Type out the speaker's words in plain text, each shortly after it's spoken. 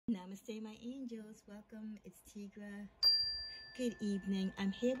Namaste, my angels. Welcome. It's Tigra. Good evening.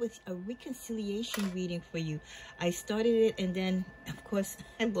 I'm here with a reconciliation reading for you. I started it and then, of course,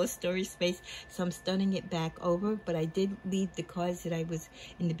 I lost storage space, so I'm starting it back over. But I did leave the cards that I was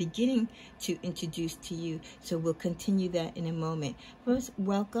in the beginning to introduce to you. So we'll continue that in a moment. First,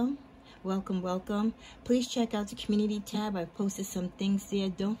 welcome. Welcome, welcome. Please check out the community tab. I've posted some things there.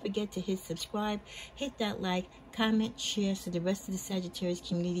 Don't forget to hit subscribe, hit that like, comment, share, so the rest of the Sagittarius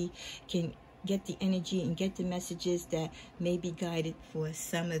community can get the energy and get the messages that may be guided for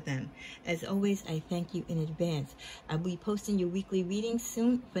some of them. As always, I thank you in advance. I'll be posting your weekly readings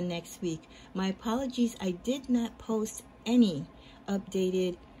soon for next week. My apologies, I did not post any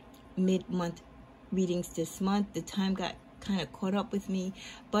updated mid-month readings this month. The time got kind of caught up with me,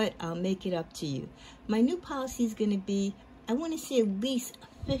 but I'll make it up to you. My new policy is going to be, I want to see at least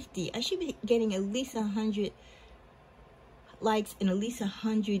 50. I should be getting at least 100 likes and at least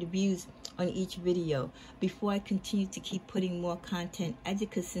 100 views on each video before I continue to keep putting more content at the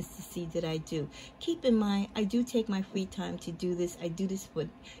consistency that I do. Keep in mind, I do take my free time to do this. I do this for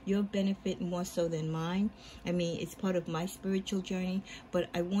your benefit more so than mine. I mean, it's part of my spiritual journey, but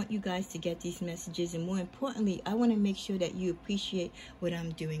I want you guys to get these messages, and more importantly, I want to make sure that you appreciate what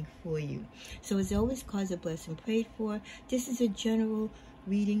I'm doing for you. So as always, cards are blessed and prayed for. This is a general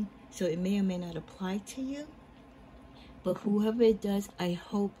reading, so it may or may not apply to you. But whoever it does, I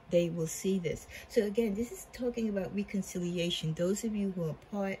hope they will see this. So again, this is talking about reconciliation. Those of you who are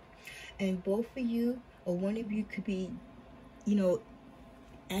apart, and both of you or one of you could be, you know,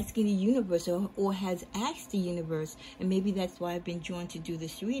 asking the universe or has asked the universe. And maybe that's why I've been drawn to do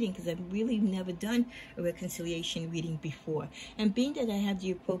this reading, because I've really never done a reconciliation reading before. And being that I have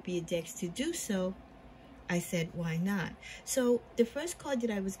the appropriate decks to do so, I said, why not? So the first card that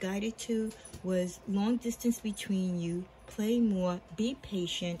I was guided to was long distance between you, play more, be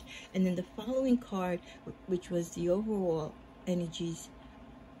patient. And then the following card, which was the overall energies,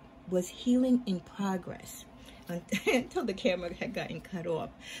 was healing in progress. Until the camera had gotten cut off.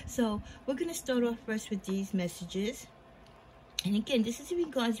 So we're going to start off first with these messages. And again, this is in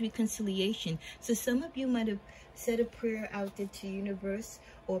regards to reconciliation. So some of you might have said a prayer out there to the universe,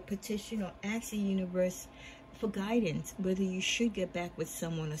 or petition or ask the universe for guidance, whether you should get back with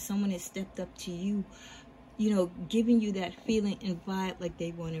someone, or someone has stepped up to you, you know, giving you that feeling and vibe like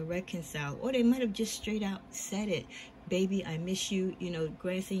they want to reconcile. Or they might have just straight out said it. Baby, I miss you. You know,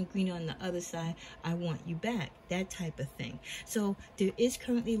 grass ain't green on the other side. I want you back. That type of thing. So there is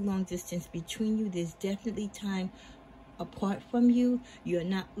currently long distance between you. There's definitely time apart from you. You're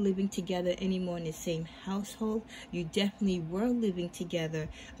not living together anymore in the same household. You definitely were living together,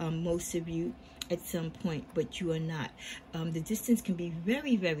 most of you, at some point, but you are not. The distance can be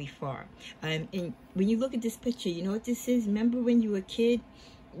very, very far. And when you look at this picture, you know what this is? Remember when you were a kid?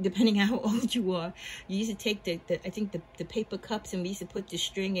 Depending on how old you are, you used to take the paper cups, and we used to put the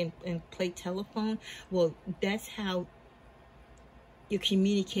string and play telephone. Well, that's how you're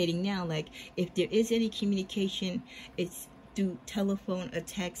communicating now. Like, if there is any communication, it's through telephone or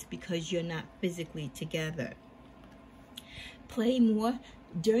text, because you're not physically together. Play more.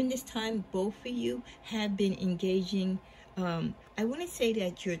 During this time, both of you have been engaging. I wouldn't say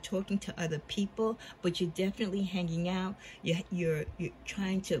that you're talking to other people, but you're definitely hanging out. You're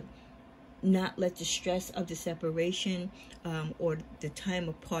trying to not let the stress of the separation or the time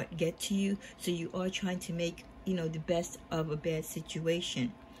apart get to you. So you are trying to make, you know, the best of a bad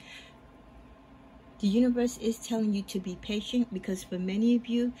situation. The universe is telling you to be patient, because for many of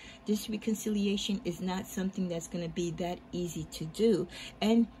you, this reconciliation is not something that's going to be that easy to do.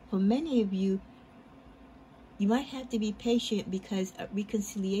 And for many of you, you might have to be patient because a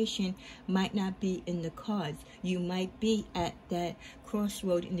reconciliation might not be in the cards. You might be at that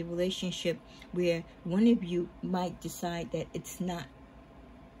crossroad in the relationship where one of you might decide that it's not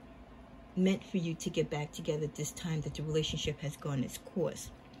meant for you to get back together at this time, that the relationship has gone its course.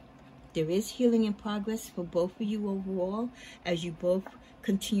 There is healing in progress for both of you overall, as you both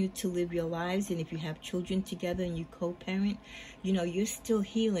continue to live your lives. And if you have children together and you co-parent, you know, you're still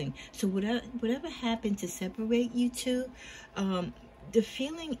healing. So whatever happened to separate you two, the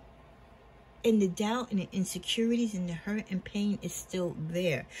feeling and the doubt and the insecurities and the hurt and pain is still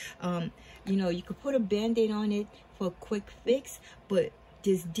there. You know, you could put a band-aid on it for a quick fix, but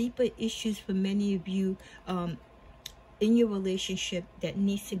there's deeper issues for many of you in your relationship that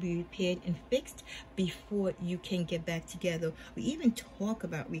needs to be repaired and fixed before you can get back together or even talk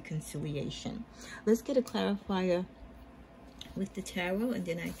about reconciliation. Let's get a clarifier with the tarot, and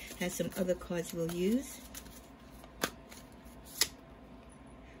then I have some other cards we'll use.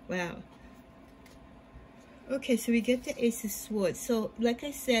 Wow. Okay, so we get the Ace of Swords. So like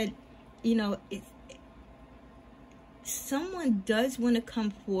I said, you know, someone does want to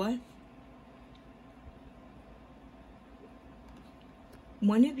come forth.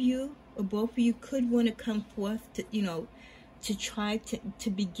 One of you or both of you could want to come forth to, you know, to try to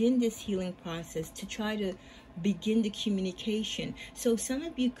begin this healing process, to try to begin the communication. So some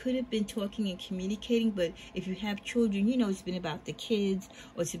of you could have been talking and communicating, but if you have children, you know, it's been about the kids,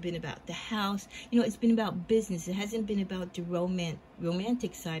 or it's been about the house. You know, it's been about business. It hasn't been about the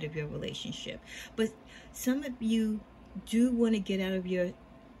romantic side of your relationship. But some of you do want to get out of your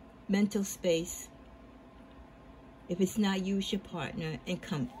mental space, if it's not you, it's your partner, and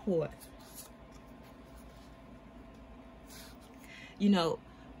come forth. You know,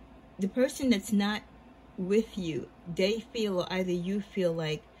 the person that's not with you, they feel, or either you feel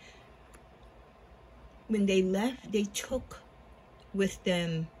like when they left, they took with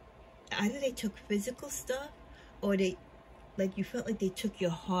them, either they took physical stuff, or they, like, you felt like they took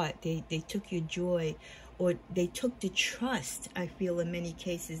your heart, they took your joy, or they took the trust, I feel, in many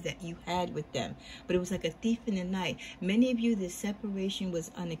cases, that you had with them. But it was like a thief in the night. Many of you, the separation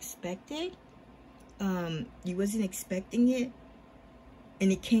was unexpected. You wasn't expecting it,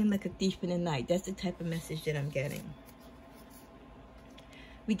 and it came like a thief in the night. That's the type of message that I'm getting.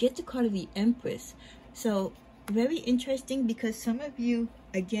 We get the card of the Empress. So, very interesting, because some of you,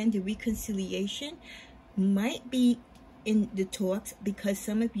 again, the reconciliation might be in the talks, because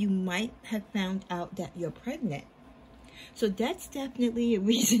some of you might have found out that you're pregnant. So that's definitely a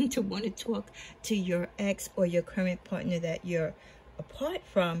reason to want to talk to your ex or your current partner that you're apart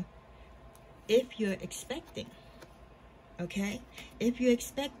from, if you're expecting. Okay? If you're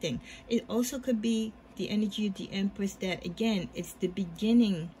expecting. It also could be the energy of the Empress that, again, it's the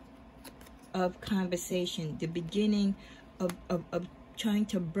beginning of conversation, the beginning of trying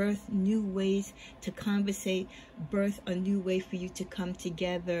to birth new ways to conversate, birth a new way for you to come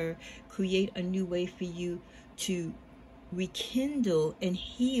together, create a new way for you to rekindle and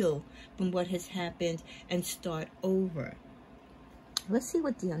heal from what has happened and start over. Let's see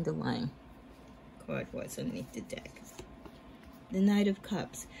what the underlying card was underneath the deck. The Knight of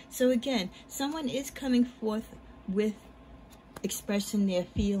Cups. So again, someone is coming forth with expressing their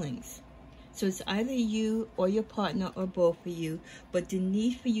feelings. So it's either you or your partner or both of you, but the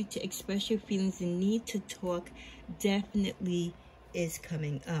need for you to express your feelings, the need to talk, definitely is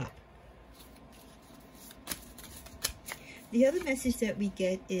coming up. The other message that we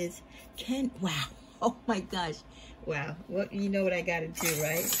get is, wow, oh my gosh, wow, what, you know what I gotta do,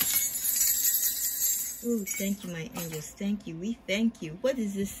 right? Ooh, thank you, my angels, thank you, we thank you. What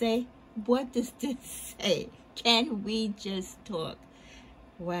does this say? What does this say? Can we just talk?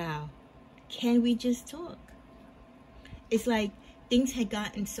 Wow. Can we just talk? It's like things had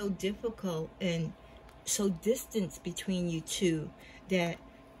gotten so difficult and so distant between you two that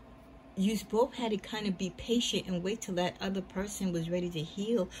you both had to kind of be patient and wait till that other person was ready to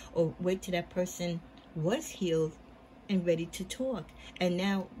heal, or wait till that person was healed and ready to talk. And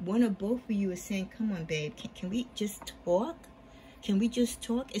now one or both of you is saying, come on, babe, can we just talk? Can we just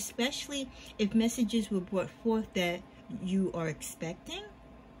talk? Especially if messages were brought forth that you are expecting.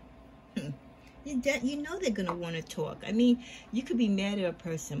 You know they're going to want to talk. I mean, you could be mad at a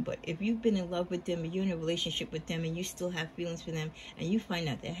person, but if you've been in love with them, and you're in a relationship with them, and you still have feelings for them, and you find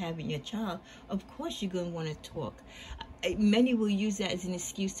out they're having your child, of course you're going to want to talk. Many will use that as an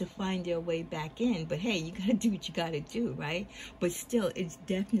excuse to find their way back in, but hey, you got to do what you got to do, right? But still, it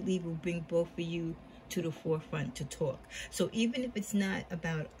definitely will bring both of you to the forefront to talk. So even if it's not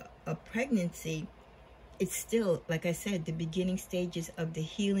about a pregnancy, it's still, like I said, the beginning stages of the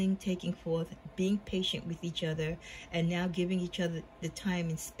healing taking forth, being patient with each other, and now giving each other the time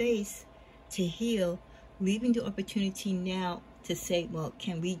and space to heal, leaving the opportunity now to say, well,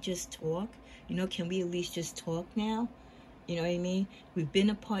 can we just talk? You know, can we at least just talk now? You know what I mean? We've been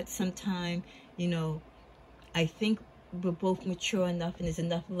apart some time. You know, I think we're both mature enough and there's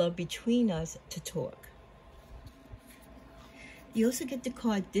enough love between us to talk. You also get the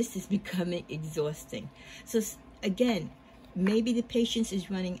card, this is becoming exhausting. So again, maybe the patience is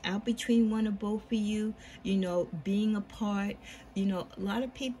running out between one or both of you, you know, being apart. You know, a lot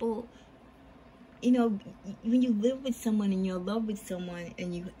of people, you know, when you live with someone and you're in love with someone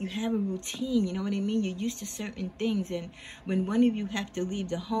and you have a routine, you know what I mean? You're used to certain things. And when one of you have to leave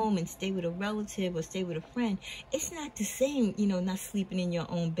the home and stay with a relative or stay with a friend, it's not the same, you know, not sleeping in your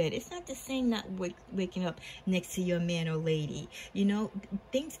own bed. It's not the same not waking up next to your man or lady. You know,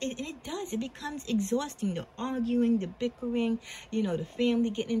 things, and it does. It becomes exhausting. The arguing, the bickering, you know, the family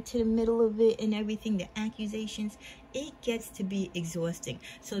getting into the middle of it and everything, the accusations. It gets to be exhausting.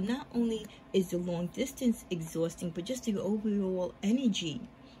 So not only is the long distance exhausting, but just the overall energy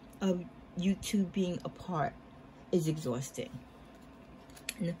of you two being apart is exhausting.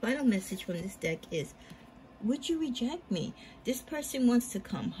 And the final message from this deck is, would you reject me? This person wants to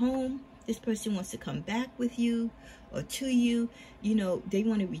come home. This person wants to come back with you or to you. You know, they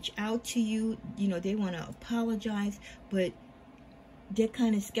want to reach out to you. You know, they want to apologize, but they're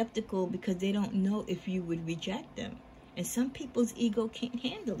kind of skeptical because they don't know if you would reject them. And some people's ego can't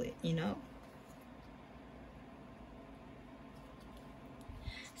handle it, you know.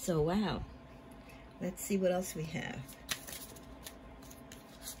 So, wow. Let's see what else we have.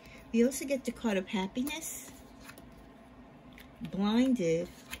 We also get the card of happiness, blinded,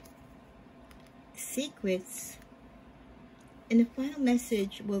 secrets, and the final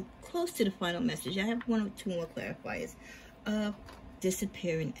message, well, close to the final message. I have one or two more clarifiers.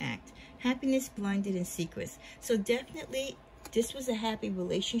 Disappearing act. Happiness, blinded, and secrets. So definitely, this was a happy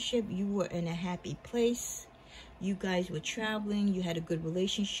relationship. You were in a happy place. You guys were traveling. You had a good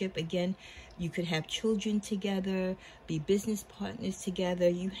relationship. Again, you could have children together, be business partners together.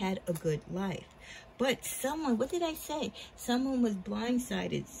 You had a good life. But someone, what did I say? Someone was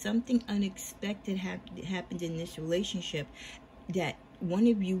blindsided. Something unexpected happened in this relationship that one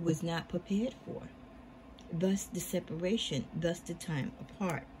of you was not prepared for. Thus the separation, thus the time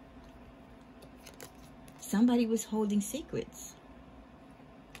apart. Somebody was holding secrets.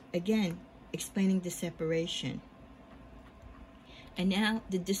 Again, explaining the separation. And now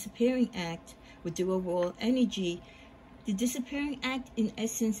the disappearing act with the overall energy. The disappearing act in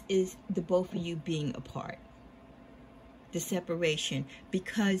essence is the both of you being apart. The separation,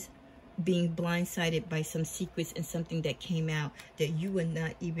 because being blindsided by some secrets and something that came out that you were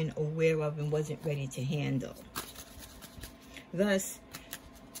not even aware of and wasn't ready to handle. Thus,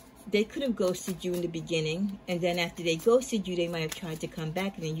 they could have ghosted you in the beginning, and then after they ghosted you, they might have tried to come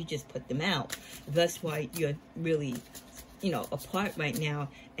back, and then you just put them out. Thus why you're really, you know, apart right now,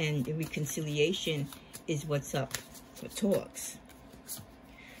 and the reconciliation is what's up for talks.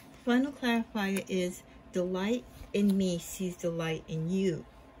 Final clarifier is, the light in me sees the light in you.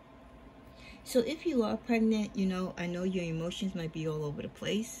 So if you are pregnant, you know, I know your emotions might be all over the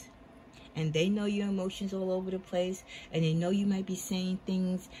place. And they know your emotions all over the place. And they know you might be saying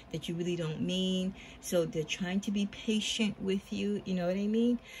things that you really don't mean. So they're trying to be patient with you. You know what I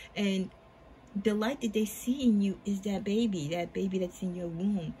mean? And the light that they see in you is that baby that's in your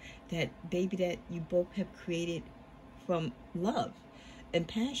womb. That baby that you both have created from love and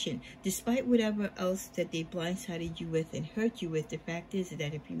passion. Despite whatever else that they blindsided you with and hurt you with, the fact is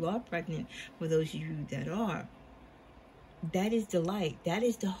that if you are pregnant, for those of you that are, that is the light. That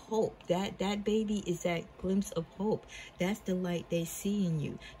is the hope. That baby is that glimpse of hope. That's the light they see in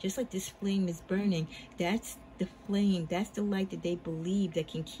you. Just like this flame is burning, that's the flame. That's the light that they believe that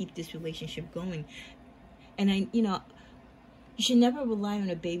can keep this relationship going. And you know, you should never rely on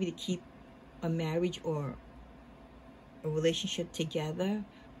a baby to keep a marriage or a relationship together.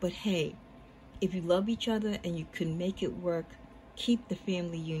 But hey, if you love each other and you can make it work, keep the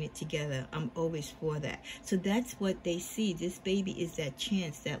family unit together. I'm always for that. So that's what they see. This baby is that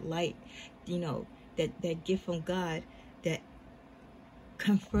chance, that light, you know, that gift from God that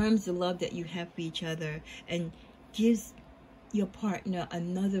confirms the love that you have for each other and gives your partner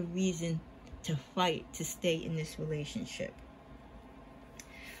another reason to fight, to stay in this relationship.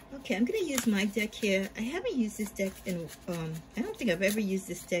 Okay, I'm going to use my deck here. I haven't used this deck in, I don't think I've ever used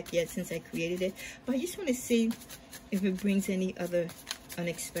this deck yet since I created it. But I just want to see if it brings any other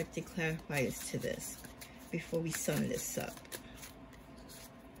unexpected clarifiers to this before we sum this up.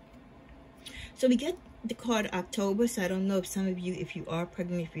 So we get the card October. So I don't know if some of you, if you are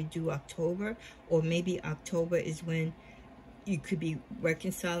pregnant, if you do October, or maybe October is when you could be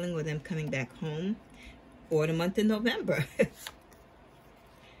reconciling or them coming back home, or the month of November.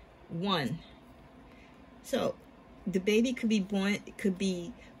 1. So the baby could be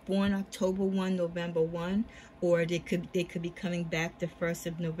born October 1, November 1, or they could be coming back the 1st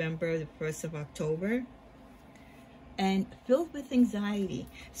of November, the 1st of October, and filled with anxiety.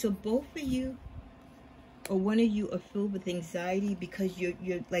 So both of you or one of you are filled with anxiety because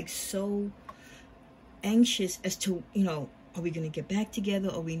you're like so anxious as to, you know, are we going to get back together?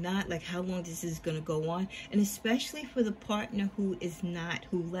 Are we not? Like, how long this is going to go on? And especially for the partner who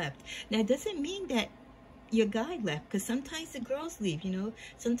left. Now, it doesn't mean that your guy left, because sometimes the girls leave, you know.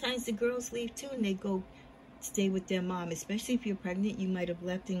 Sometimes the girls leave too, and they go stay with their mom. Especially if you're pregnant, you might have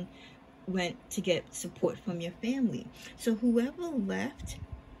left and went to get support from your family. So whoever left,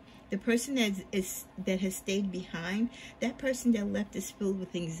 the person that has stayed behind, that person that left is filled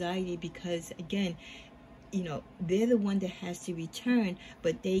with anxiety because, again, you know, they're the one that has to return,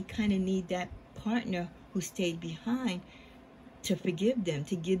 but they kind of need that partner who stayed behind to forgive them,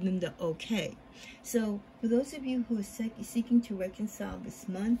 to give them the okay. So for those of you who are seeking to reconcile this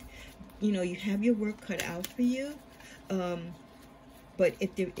month, you know, you have your work cut out for you. But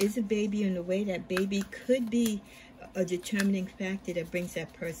if there is a baby in the way, that baby could be a determining factor that brings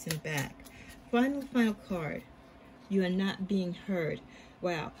that person back. Final card. You are not being heard.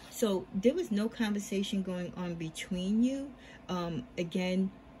 Wow. So there was no conversation going on between you.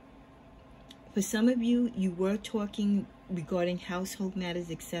 Again, for some of you, you were talking regarding household matters,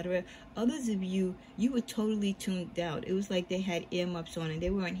 etc. Others of you, you were totally tuned out. It was like they had earmuffs on and they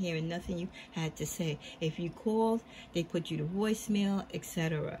weren't hearing nothing you had to say. If you called, they put you to voicemail,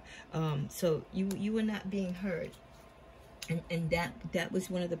 etc. So you were not being heard. And that was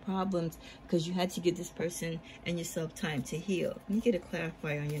one of the problems, because you had to give this person and yourself time to heal. Let me get a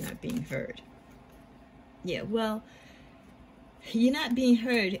clarifier on you're not being heard. Yeah, well, you're not being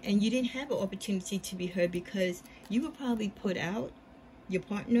heard, and you didn't have an opportunity to be heard because you were probably put out. Your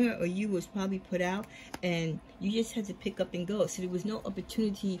partner or you was probably put out, and you just had to pick up and go. So there was no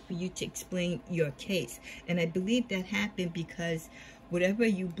opportunity for you to explain your case. And I believe that happened because whatever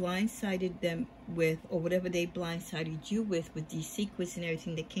you blindsided them with, or whatever they blindsided you with these secrets and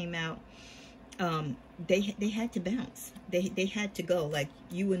everything that came out, they had to bounce. They had to go. Like,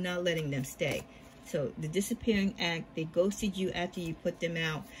 you were not letting them stay. So the disappearing act, they ghosted you after you put them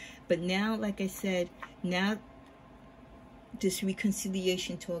out. But now, like I said, now this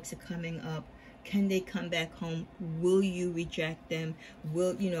reconciliation talks are coming up. Can they come back home? Will you reject them?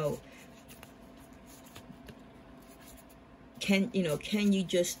 Will, you know, can you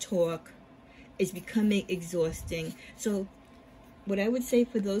just talk? It's becoming exhausting. So what I would say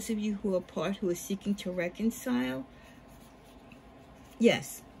for those of you who are apart, who are seeking to reconcile,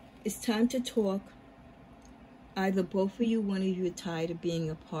 yes, it's time to talk. Either both of you, one of you are tired of being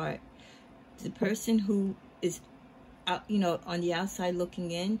apart. The person who is out, you know, on the outside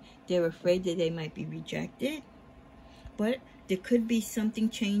looking in, they're afraid that they might be rejected. But there could be something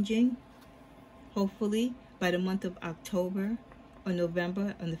changing, hopefully, by the month of October or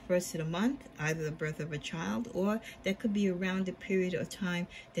November, on the first of the month, either the birth of a child, or that could be around the period of time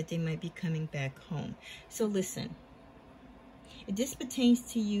that they might be coming back home. So listen, if this pertains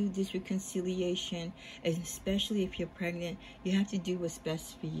to you, this reconciliation, and especially if you're pregnant, you have to do what's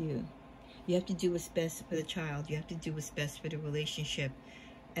best for you. You have to do what's best for the child. You have to do what's best for the relationship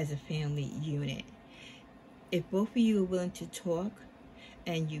as a family unit. If both of you are willing to talk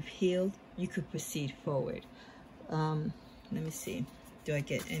and you've healed, you could proceed forward. Let me see. Do I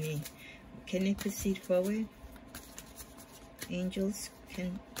get any? Can they proceed forward? Angels,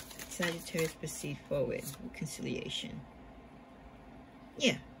 can Sagittarius proceed forward? Reconciliation.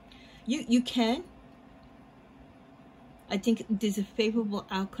 Yeah, you can. I think there's a favorable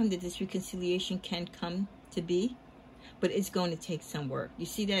outcome that this reconciliation can come to be, but it's going to take some work. You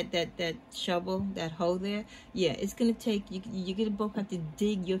see that shovel, that hole there? Yeah, it's going to take, you're going to both have to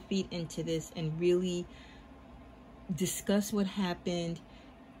dig your feet into this and really discuss what happened,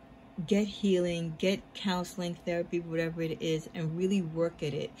 get healing, get counseling, therapy, whatever it is, and really work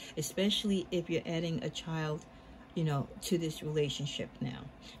at it, especially if you're adding a child, you know, to this relationship now.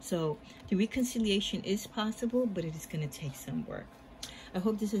 So the reconciliation is possible, but it is going to take some work. I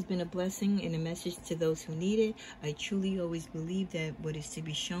hope this has been a blessing and a message to those who need it. I truly always believe that what is to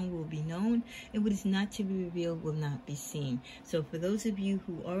be shown will be known, and what is not to be revealed will not be seen. So for those of you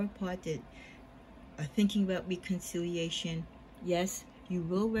who are apart that are thinking about reconciliation, yes, you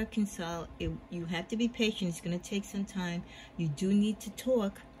will reconcile. You have to be patient. It's going to take some time. You do need to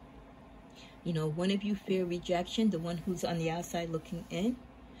talk. You know, one of you fear rejection, the one who's on the outside looking in.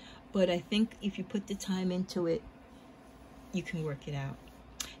 But I think if you put the time into it, you can work it out.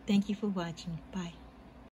 Thank you for watching. Bye.